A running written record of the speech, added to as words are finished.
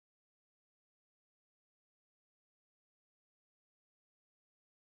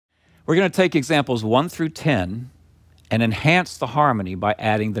We're going to take examples 1 through 10 and enhance the harmony by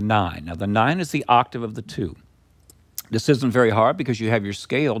adding the 9. Now, the 9 is the octave of the 2. This isn't very hard because you have your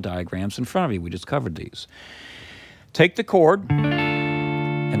scale diagrams in front of you. We just covered these. Take the chord,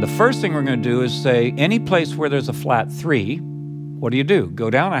 and the first thing we're going to do is say any place where there's a flat 3, what do? Go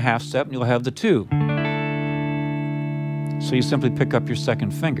down a half step and you'll have the 2. So you simply pick up your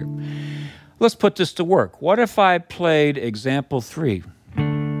second finger. Let's put this to work. What if I played example 3?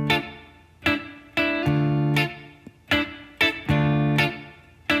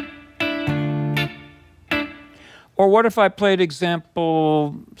 Or what if I played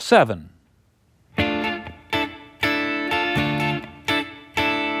example 7?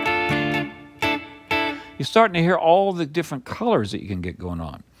 You're starting to hear all the different colors that you can get going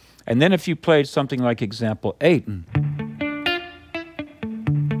on. And then if you played something like example 8,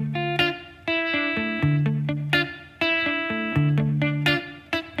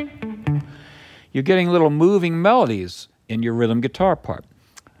 you're getting little moving melodies in your rhythm guitar part.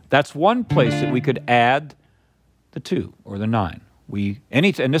 That's one place that we could add the 2 or the 9.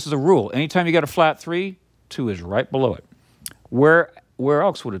 And this is a rule. Anytime you got a flat 3, 2 is right below it. Where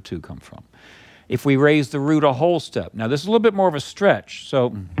else would a 2 come from? If we raise the root a whole step. Now, this is a little bit more of a stretch,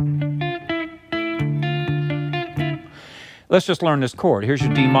 so let's just learn this chord. Here's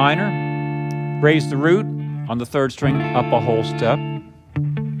your D minor. Raise the root on the 3rd string up a whole step.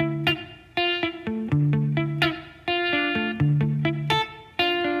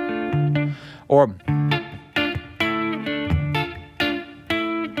 Or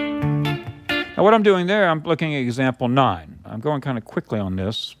now what I'm doing there, I'm looking at example 9. I'm going kind of quickly on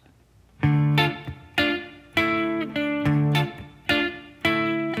this.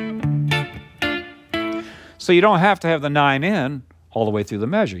 So you don't have to have the 9 in all the way through the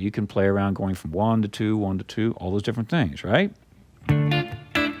measure. You can play around going from 1 to 2, 1 to 2, all those different things, right?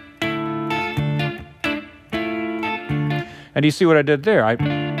 And you see what I did there? I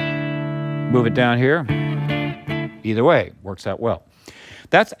move it down here. Either way, works out well.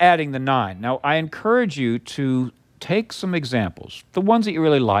 That's adding the 9. Now, I encourage you to take some examples, the ones that you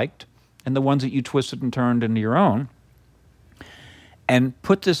really liked and the ones that you twisted and turned into your own, and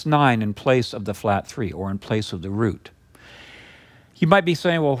put this 9 in place of the flat 3 or in place of the root. You might be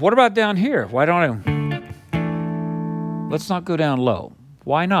saying, well, what about down here? Why don't I? Let's not go down low.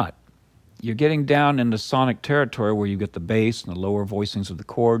 Why not? You're getting down into sonic territory where you get the bass and the lower voicings of the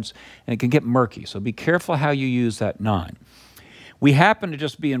chords, and it can get murky. So be careful how you use that 9. We happen to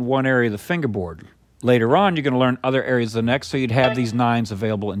just be in one area of the fingerboard. Later on, you're going to learn other areas of the neck, so you'd have these 9s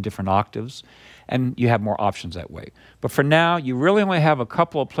available in different octaves, and you have more options that way. But for now, you really only have a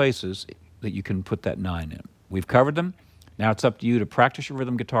couple of places that you can put that 9 in. We've covered them. Now it's up to you to practice your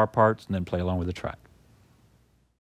rhythm guitar parts and then play along with the track.